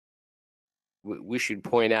we should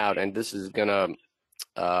point out, and this is gonna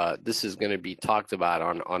be talked about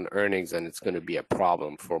on earnings, and it's gonna be a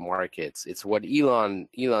problem for markets. It's what Elon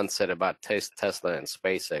said about Tesla and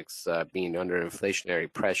SpaceX being under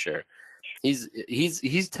inflationary pressure.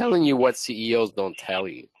 He's telling you what CEOs don't tell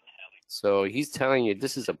you. So he's telling you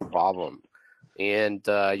this is a problem, and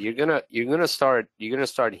you're gonna start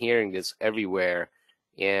hearing this everywhere,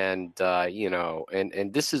 and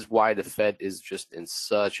and this is why the Fed is just in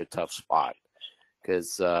such a tough spot,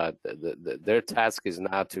 because their task is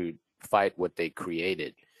now to fight what they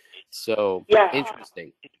created. So Yeah,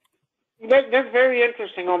 interesting. that's very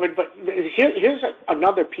interesting, Omen. But here's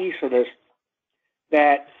another piece of this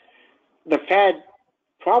that the Fed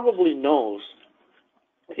probably knows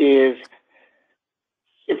is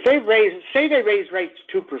if they raise rates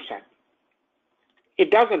 2%, it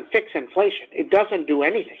doesn't fix inflation. It doesn't do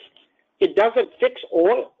anything. It doesn't fix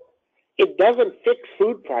oil. It doesn't fix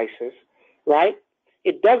food prices, right?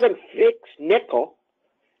 It doesn't fix nickel.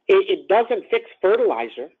 It doesn't fix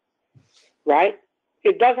fertilizer, right?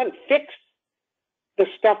 It doesn't fix the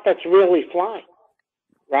stuff that's really flying,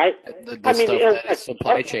 right? The stuff that is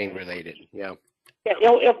supply chain related, yeah. Yeah,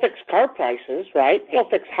 it'll fix car prices, right? It'll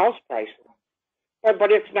fix house prices,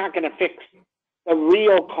 but it's not going to fix the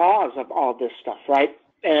real cause of all this stuff, right?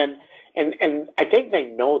 And I think they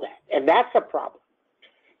know that, and that's a problem.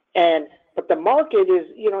 But the market is,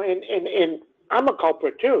 and I'm a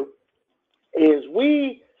culprit too, is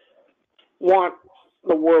we want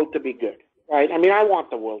the world to be good, right? I mean, I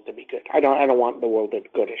want the world to be good. I don't want the world to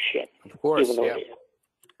go to shit. Of course, even though yeah. it is,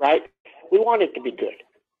 right? We want it to be good.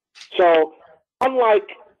 So, unlike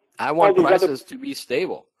I want prices to be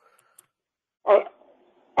stable.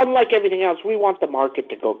 Unlike everything else, we want the market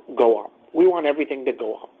to go up. We want everything to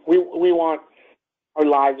go up. We want our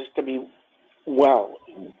lives to be well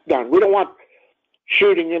done. We don't want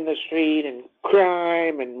shooting in the street and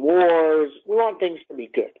crime and wars. We want things to be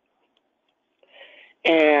good.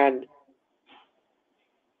 And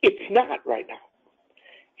it's not right now.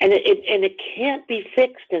 And it can't be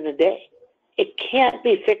fixed in a day. It can't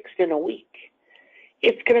be fixed in a week.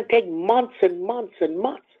 It's going to take months and months and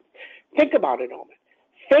months. Think about it, Omen.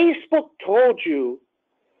 Facebook told you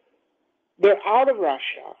they're out of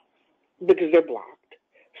Russia because they're blocked.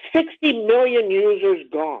 60 million users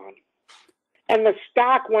gone. And the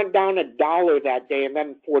stock went down $1 that day and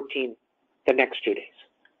then 14 the next 2 days.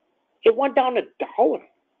 It went down $1.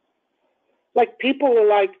 Like, people are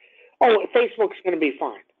like, oh, Facebook's going to be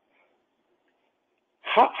fine.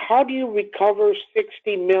 How do you recover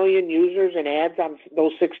 60 million users and ads on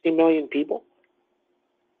those 60 million people?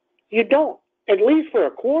 You don't. At least for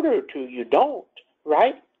a quarter or two, you don't,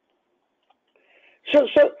 right? So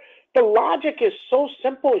the logic is so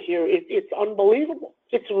simple here, it's unbelievable.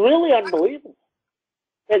 It's really unbelievable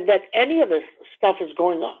that any of this stuff is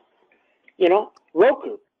going on.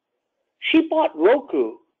 Roku. She bought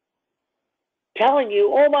Roku telling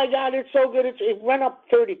you, oh my God, it's so good, it went up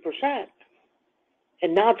 30%.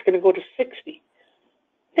 And now it's going to go to 60.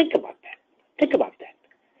 Think about that.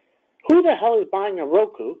 Who the hell is buying a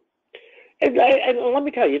Roku? And let me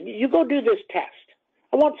tell you, you go do this test.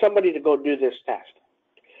 I want somebody to go do this test.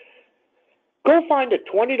 Go find a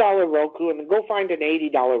 $20 Roku and then go find an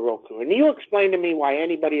 $80 Roku. And you explain to me why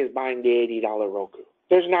anybody is buying the $80 Roku.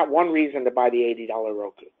 There's not one reason to buy the $80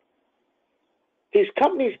 Roku. These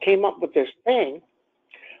companies came up with this thing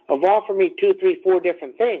of offer me 2, 3, 4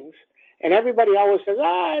 different things. And everybody always says,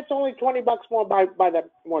 it's only $20 more, buy the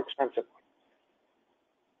more expensive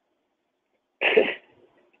one.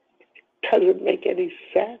 Doesn't make any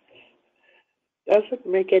sense. Doesn't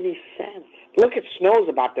make any sense. Look, snow's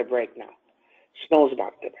about to break now. Snow's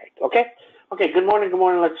about to break, okay? Okay, good morning,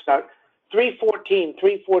 let's start.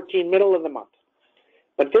 3/14, middle of the month.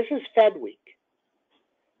 But this is Fed week.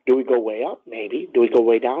 Do we go way up? Maybe. Do we go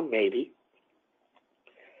way down? Maybe.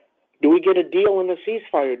 Do we get a deal in the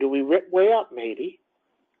ceasefire? Do we rip way up? Maybe.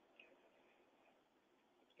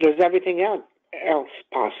 Does everything else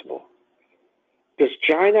possible? Does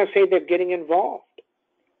China say they're getting involved?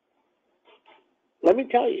 Let me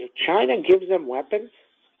tell you, China gives them weapons,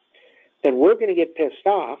 then we're going to get pissed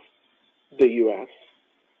off, the U.S.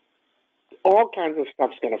 All kinds of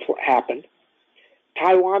stuff's going to happen.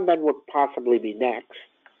 Taiwan then would possibly be next.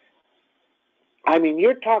 I mean,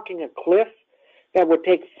 you're talking a cliff that would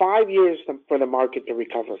take 5 years for the market to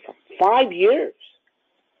recover from. 5 years.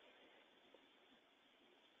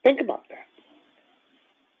 Think about that.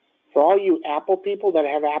 For all you Apple people that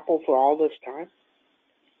have Apple for all this time,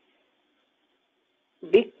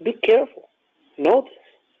 be careful. Know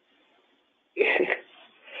this.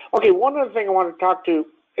 Okay, one other thing I want to talk to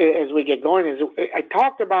as we get going is I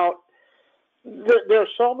talked about There are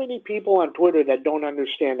so many people on Twitter that don't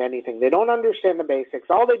understand anything. They don't understand the basics.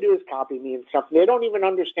 All they do is copy me and stuff. They don't even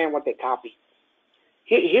understand what they copy.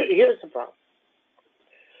 Here's the problem.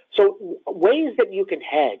 So ways that you can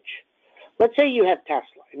hedge. Let's say you have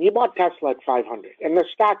Tesla, and you bought Tesla at 500, and the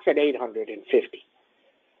stock's at 850.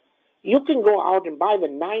 You can go out and buy the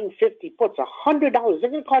 950 puts, $100. They're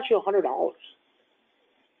going to cost you $100.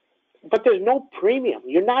 But there's no premium.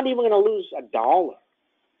 You're not even going to lose $1.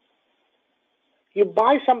 You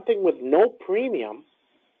buy something with no premium,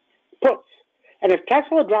 puts. And if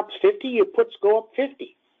Tesla drops 50, your puts go up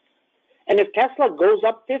 50. And if Tesla goes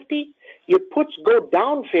up 50, your puts go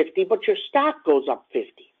down 50, but your stock goes up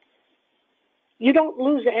 50. You don't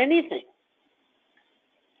lose anything.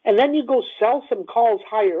 And then you go sell some calls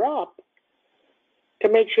higher up to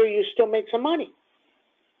make sure you still make some money.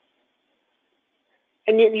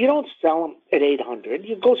 And you don't sell them at 800.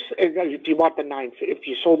 You go, if you bought the 950, if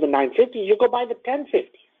you sold the 950, you go buy the 1050,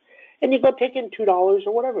 and you go take in $2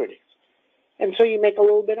 or whatever it is, and so you make a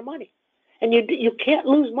little bit of money. And you can't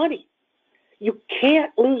lose money. You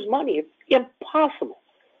can't lose money. It's impossible.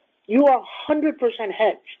 You are 100%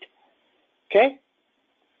 hedged. Okay.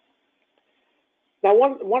 Now,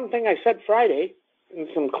 one thing I said Friday, and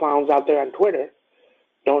some clowns out there on Twitter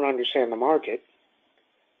don't understand the market.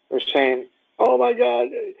 They're saying, "Oh my God,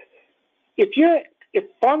 if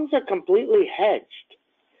funds are completely hedged,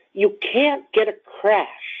 you can't get a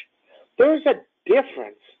crash." There's a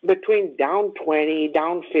difference between down 20,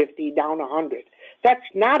 down 50, down 100. That's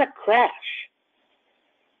not a crash.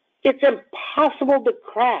 It's impossible to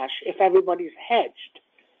crash if everybody's hedged.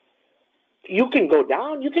 You can go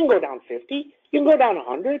down. You can go down 50. You can go down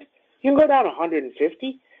 100. You can go down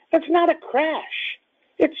 150. That's not a crash.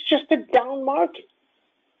 It's just a down market.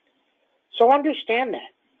 So understand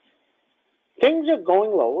that. Things are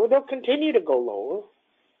going lower. They'll continue to go lower.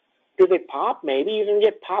 Do they pop? Maybe. You can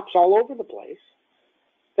get pops all over the place.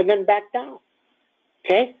 And then back down.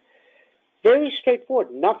 Okay? Very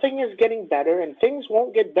straightforward. Nothing is getting better, and things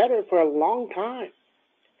won't get better for a long time.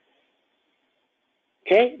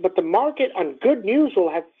 Okay? But the market on good news will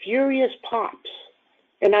have furious pops.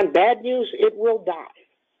 And on bad news, it will dive.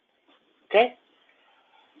 Okay?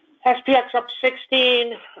 SPX up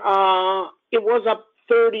 16. It was up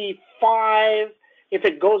 35. If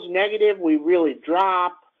it goes negative, we really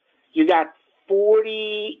drop. You got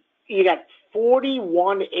 40. You got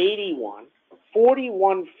 4181,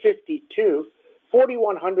 4152,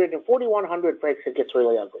 4100, and 4100 breaks. It gets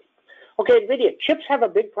really ugly. Okay, NVIDIA. Chips have a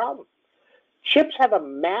big problem. Chips have a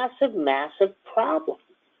massive, massive problem.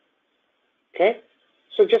 Okay?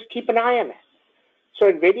 So just keep an eye on that.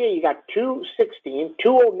 So NVIDIA, you got 216,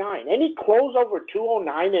 209. Any close over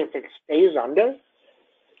 209, if it stays under,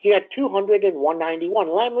 you got 200 and 191.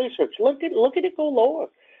 Lam Research, look at it go lower.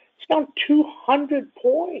 It's down 200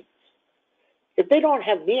 points. If they don't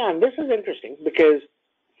have neon, this is interesting because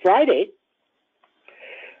Friday,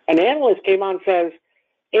 an analyst came on and says,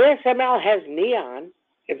 ASML has neon,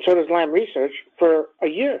 and so does Lam Research, for a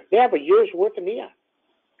year. They have a year's worth of neon.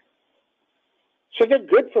 So they're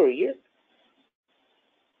good for a year.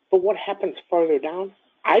 But what happens further down?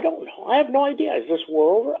 I don't know. I have no idea. Is this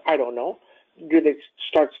war over? I don't know. Do they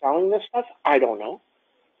start selling this stuff? I don't know.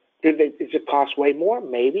 Does it cost way more?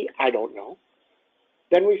 Maybe. I don't know.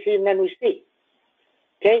 Then we see and then we see.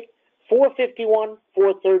 Okay? 451,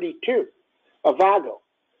 432. Avago,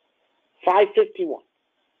 551.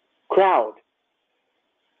 Crowd,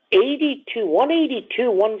 82,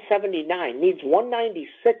 182, 179. Needs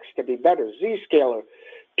 196 to be better. Zscaler,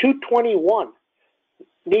 221.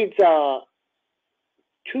 Needs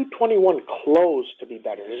 221 close to be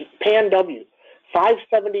better. Pan W,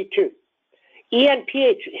 572.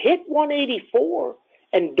 ENPH hit 184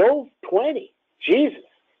 and dove 20. Jesus,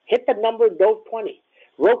 hit the number, dove 20.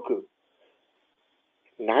 Roku,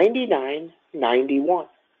 99.91.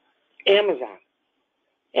 Amazon.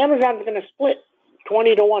 Amazon's going to split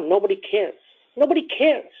 20-1. Nobody cares. Nobody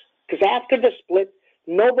cares. Because after the split,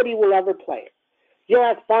 nobody will ever play it. You'll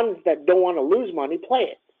have funds that don't want to lose money play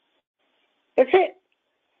it. That's it.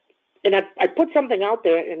 And I put something out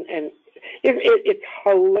there, and it's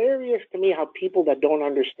hilarious to me how people that don't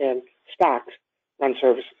understand stocks run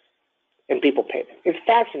services, and people pay them. It's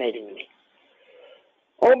fascinating to me.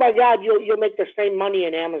 Oh my God, you'll make the same money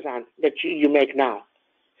in Amazon that you make now.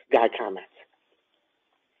 Guy comments.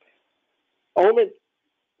 Omid,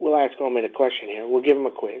 we'll ask Omid a question here. We'll give him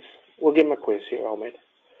a quiz. We'll give him a quiz here, Omid.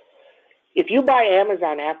 If you buy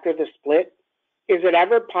Amazon after the split, is it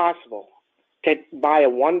ever possible to buy a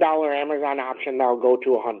 $1 Amazon option that'll go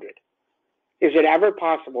to 100? Is it ever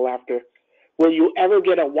possible after? Will you ever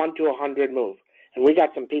get a 1 to 100 move? And we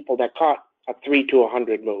got some people that caught a 3 to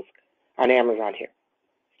 100 move on Amazon here.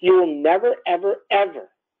 You will never, ever, ever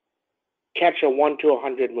catch a 1 to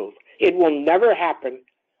 100 move. It will never happen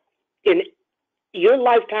in your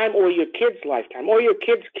lifetime or your kid's lifetime or your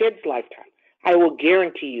kid's kid's lifetime. I will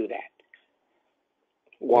guarantee you that.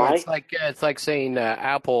 Why? Well, it's like saying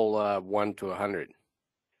Apple 1 to 100.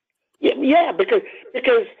 Yeah, because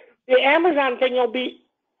the Amazon thing will be,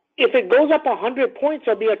 if it goes up 100 points,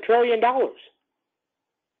 it'll be $1 trillion.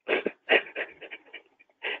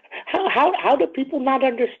 How do people not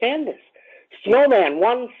understand this? Snowman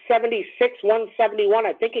 176, 171.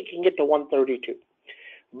 I think it can get to 132.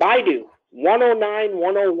 Baidu 109,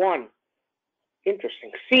 101.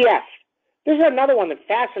 Interesting. CF. This is another one that's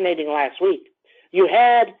fascinating last week. You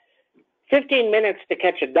had 15 minutes to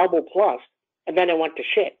catch a double plus, and then it went to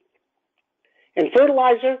shit. And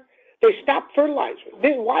fertilizer, they stopped fertilizer.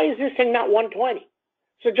 Why is this thing not 120?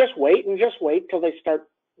 So just wait till they start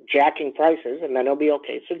jacking prices, and then it'll be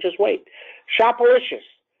okay. So just wait. Shopalicious.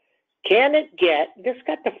 Can it get, this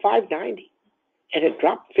got to 590, and it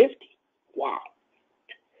dropped 50. Wow.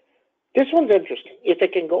 This one's interesting, if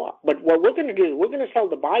it can go up. But what we're going to do is we're going to sell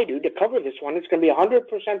the Baidu to cover this one. It's going to be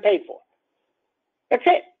 100% paid for. That's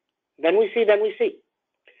it. Then we see.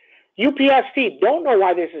 UPST, don't know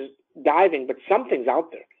why this is diving, but something's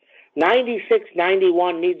out there. 96,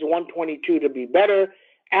 91 needs 122 to be better.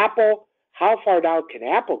 Apple, how far down can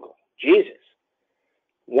Apple go? Jesus.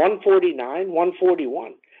 149,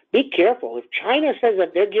 141. Be careful. If China says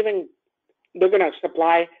that they're going to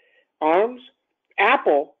supply arms,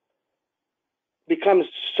 Apple becomes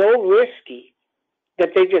so risky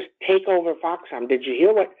that they just take over Foxconn. Did you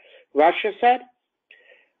hear what Russia said?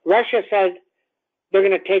 Russia said they're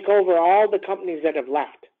going to take over all the companies that have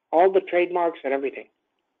left, all the trademarks and everything.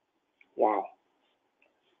 Wow.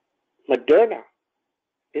 Moderna.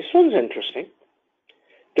 This one's interesting.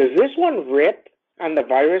 Does this one rip on the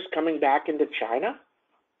virus coming back into China?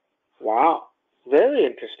 Wow. Very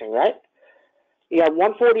interesting, right? You have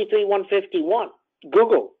 143, 151.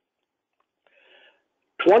 Google.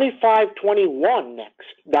 2521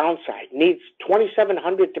 next, downside. Needs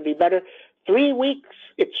 2,700 to be better. 3 weeks,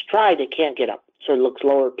 it's tried, it can't get up. So it looks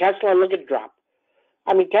lower. Tesla, look at drop.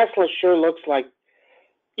 I mean, Tesla sure looks like,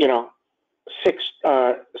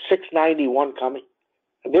 691 coming.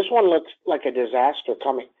 This one looks like a disaster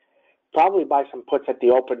coming. Probably buy some puts at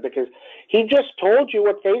the open because he just told you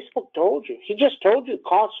what Facebook told you. He just told you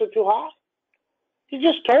costs are too high. He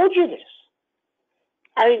just told you this.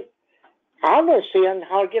 I don't know, seeing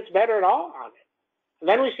how it gets better at all on it.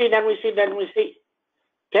 Then we see.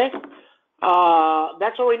 Okay?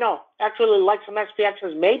 That's what we know. Actually, like some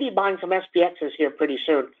SPXs, maybe buying some SPXs here pretty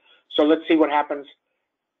soon. So let's see what happens.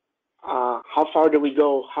 How far do we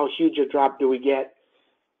go? How huge a drop do we get?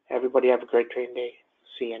 Everybody have a great trading day.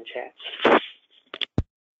 See you in chat.